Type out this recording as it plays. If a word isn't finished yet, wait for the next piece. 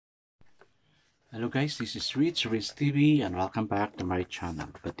Hello guys, this is Rich TV and welcome back to my channel.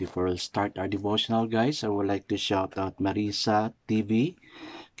 But before we start our devotional guys, I would like to shout out Marisa TV,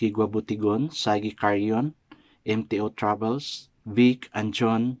 Kigwa Butigon, Sagi Carrion, MTO Travels, Vic and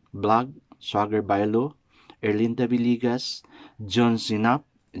John Blog, Swagger Bailo, Erlinda Villegas, John Zinap,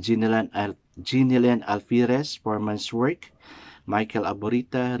 Ginilan Alfires, Foreman's Work, Michael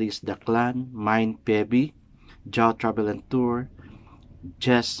Aborita, Riz Daclan, Mine Pebi, Joe Travel and Tour,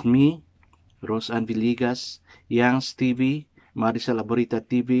 Just Me, Roseanne Villegas, Youngs TV, Maricel Aborita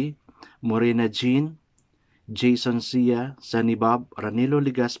TV, Morena Jean, Jason Sia, Sunny Bob, Ranilo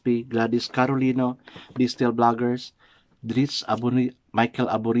Ligaspi, Gladys Carolino, Distel Bloggers, Michael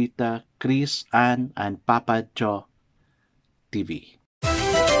Aborita, Chris Ann, and Papa Joe TV.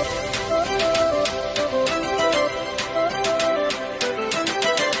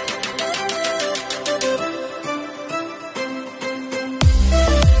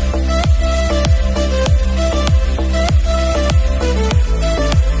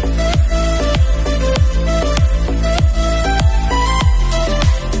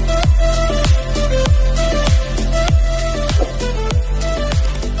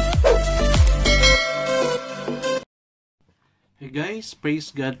 Hey guys,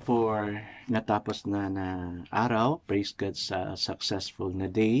 praise God for natapos na araw. Praise God sa successful na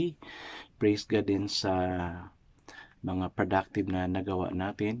day. Praise God din sa mga productive na nagawa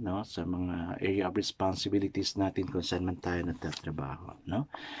natin, no? Sa mga area of responsibilities natin kung saan man tayo nagtatrabaho, no?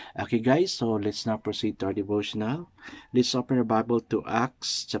 Okay guys, so let's now proceed to our devotional. Let's open our Bible to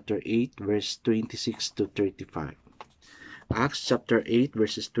Acts chapter 8 verse 26 to 35. Acts chapter 8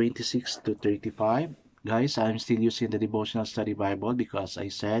 verses 26 to 35. Guys, I'm still using the Devotional Study Bible because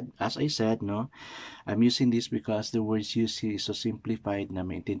as I said, no, I'm using this because the words used is so simplified na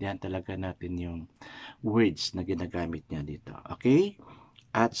maintindihan talaga natin yung words na ginagamit niya dito. Okay?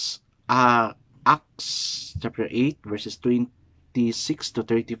 Acts chapter 8 verses 26 to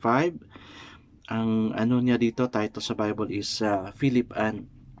 35. Ang ano niya dito, title sa Bible is Philip and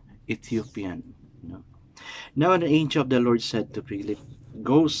Ethiopian. No? Now an angel of the Lord said to Philip,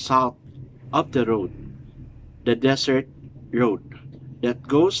 "Go south of the road, the desert road that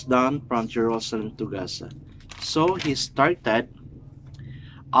goes down from Jerusalem to Gaza." So he started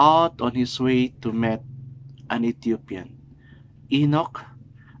out on his way to meet an Ethiopian, Enoch,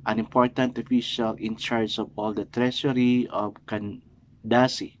 an important official in charge of all the treasury of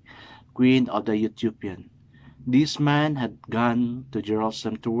Candace, queen of the Ethiopian. This man had gone to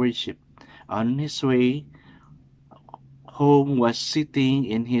Jerusalem to worship. On his way home was sitting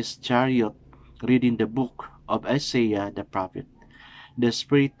in his chariot reading the book of Isaiah the prophet. The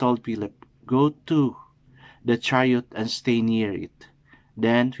Spirit told Philip, "Go to the chariot and stay near it."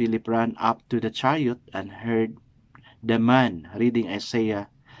 Then Philip ran up to the chariot and heard the man reading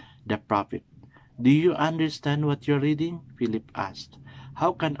Isaiah the prophet. "Do you understand what you're reading?" Philip asked.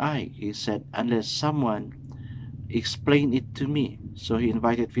 "How can I," he said, "unless someone explain it to me?" So he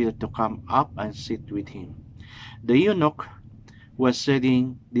invited Philip to come up and sit with him. The eunuch was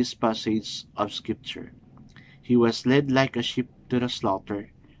reading this passage of scripture. He was led like a sheep to the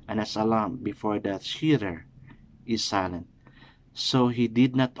slaughter, and as a lamb before the shearer is silent, so he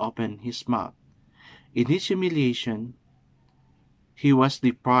did not open his mouth. In his humiliation, he was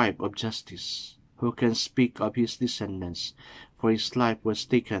deprived of justice. Who can speak of his descendants? For his life was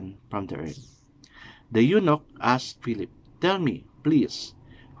taken from the earth. The eunuch asked Philip, "Tell me, please,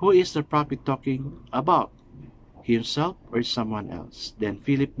 who is the prophet talking about? Himself or someone else?" Then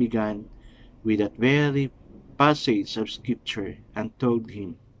Philip began with that very passage of scripture and told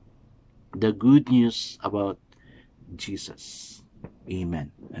him the good news about Jesus. Amen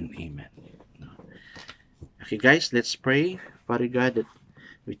and amen. Okay guys, let's pray. Father God, that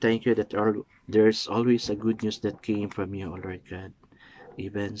we thank you that there's always a good news that came from you, O Lord God.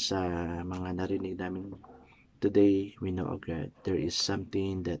 Even sa mga narinig namin today, we know, O God, there is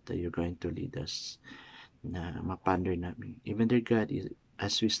something that you're going to lead us na maponder namin. Even dear God,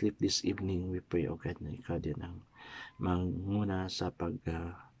 as we sleep this evening, we pray, O God, na ikaw din ang manguna sa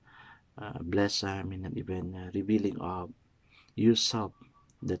bless amin and even revealing of yourself,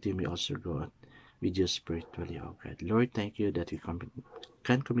 that you may also go out with you spiritually, O God. Lord, thank you that we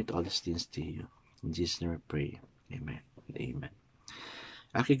can commit all these things to you. In Jesus' name we pray. Amen and amen.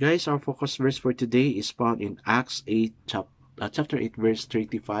 Okay guys, our focus verse for today is found in Acts 8, chapter 8 verse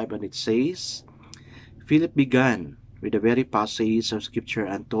 35, and it says, Philip began with the very passage of scripture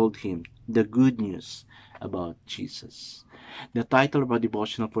and told him the good news about Jesus. The title of our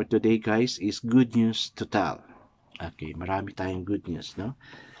devotional for today guys is Good News to Tell. Okay, marami tayong good news, no?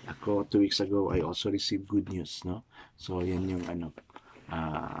 Ako, 2 weeks ago, I also received good news, no? So, yan yung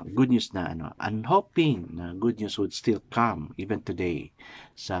good news na ano, and hoping na good news would still come even today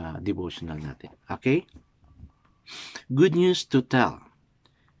sa devotional natin. Okay? Good news to tell.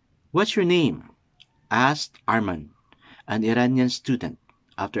 What's your name? Asked Arman, an Iranian student.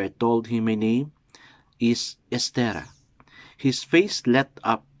 After I told him my name is Estera, his face lit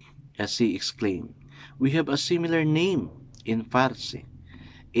up as he exclaimed, "We have a similar name in Farsi.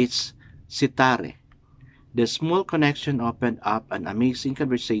 It's Sitare." The small connection opened up an amazing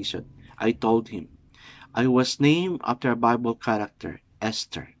conversation. I told him I was named after a Bible character,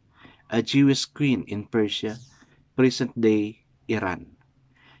 Esther, a Jewish queen in Persia, present-day Iran.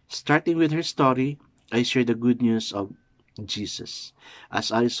 Starting with her story, I shared the good news of Jesus.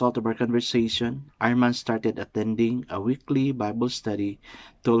 As a result of our conversation, Arman started attending a weekly Bible study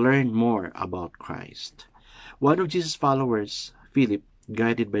to learn more about Christ. One of Jesus' followers, Philip,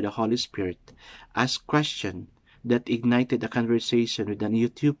 guided by the Holy Spirit, asked questions that ignited a conversation with an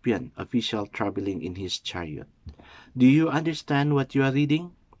Ethiopian official traveling in his chariot. "Do you understand what you are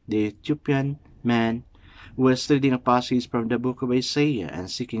reading?" The Ethiopian man was reading a passage from the book of Isaiah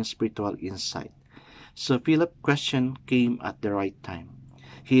and seeking spiritual insight. So Philip's question came at the right time.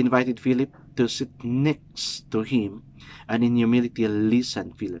 He invited Philip to sit next to him and in humility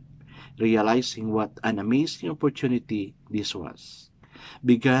listened Philip, realizing what an amazing opportunity this was.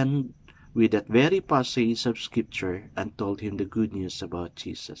 Began with that very passage of scripture and told him the good news about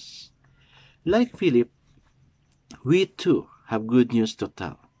Jesus. Like Philip, we too have good news to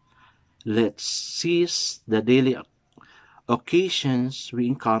tell. Let's seize the daily occasions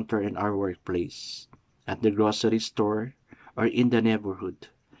we encounter in our workplace, at the grocery store, or in the neighborhood.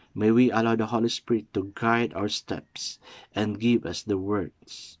 May we allow the Holy Spirit to guide our steps and give us the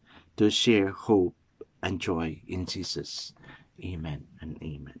words to share hope and joy in Jesus. Amen and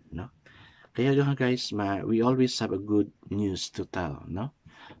amen. No? Kaya nga guys, we always have a good news to tell. No?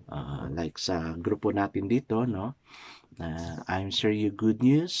 Like sa grupo natin dito, no? I'm sharing you good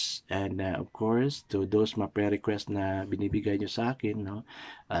news, and of course to those mga prayer request na binibigay nyo sa akin, no,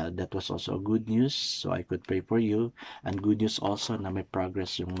 that was also a good news, so I could pray for you, and good news also na may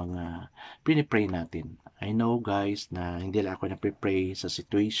progress yung mga pinipray natin. I know guys na hindi lang ako napipray sa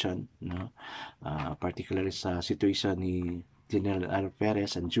situation, no, particularly sa situation ni General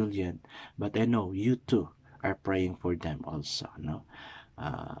Alvarez and Julian, but I know you too are praying for them also, no.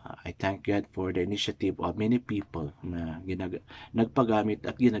 I thank God for the initiative of many people na nagpagamit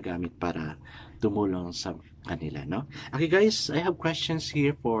at ginagamit para tumulong sa kanila, no? Okay guys, I have questions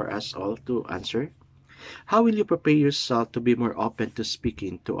here for us all to answer. How will you prepare yourself to be more open to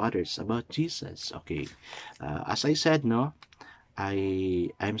speaking to others about Jesus? Okay, as I said, no,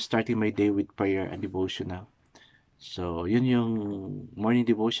 I'm starting my day with prayer and devotional. So, yun yung morning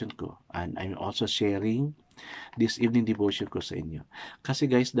devotion ko. And I'm also sharing this evening devotion ko sa inyo. Kasi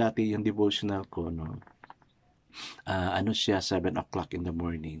guys, dati yung devotional ko, no, ano siya, 7 o'clock in the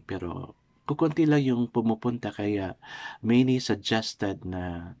morning. Pero, kukunti lang yung pumupunta, kaya many suggested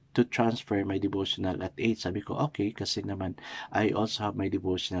na to transfer my devotional at 8. Sabi ko, okay, kasi naman, I also have my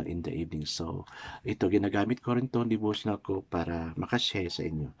devotional in the evening. So, ito, ginagamit ko rin tong devotional ko para makashare sa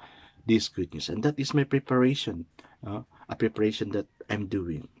inyo this good news. And that is my preparation, a preparation that I'm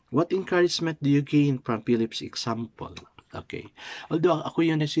doing. What encouragement do you gain from Philip's example? Okay. Although ako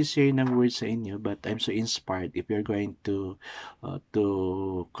yung nagsishare ng words sa inyo, but I'm so inspired if you're going to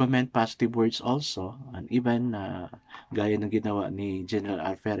comment positive words also, and even gaya ng ginawa ni General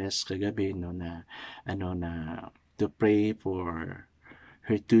Alvarez kagabi, no, na to pray for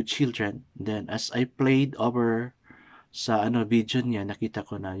her 2 children. Then as I played over sa video niya, nakita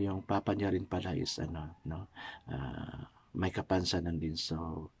ko na yung papa niya rin pala is may kapansanan din.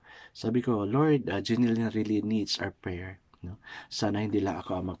 So sabi ko, Lord, Janelle really needs our prayer, no? Sana hindi lang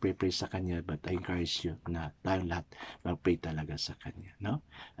ako ang magpray sa kanya, but I encourage you na tayong lahat magpray talaga sa kanya, no?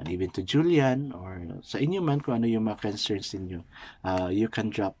 And even to Julian or sa inyo man, kung ano yung mga concerns ninyo, you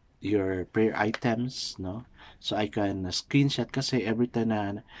can drop your prayer items, no? So I can screenshot, kasi every time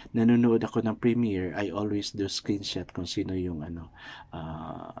na nanonood ako ng premiere, I always do screenshot kung sino yung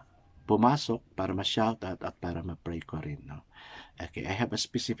pumasok para ma-shout out at para ma-pray ko rin, no? Okay, I have a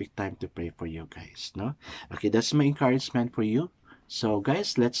specific time to pray for you guys, no? Okay, that's my encouragement for you. So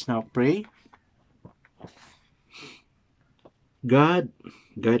guys, let's now pray. God,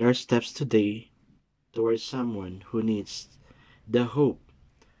 guide our steps today towards someone who needs the hope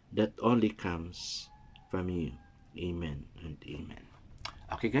that only comes from you. Amen and amen.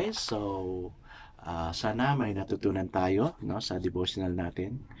 Okay guys, so sana may natutunan tayo, no, sa devotional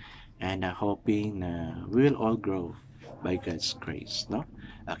natin, and hoping na we will all grow by God's grace, no?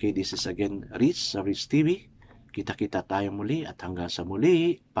 Okay, this is again Rich sa Rich TV. Kita-kita tayo muli at hanggang sa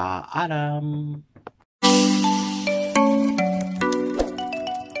muli, paalam!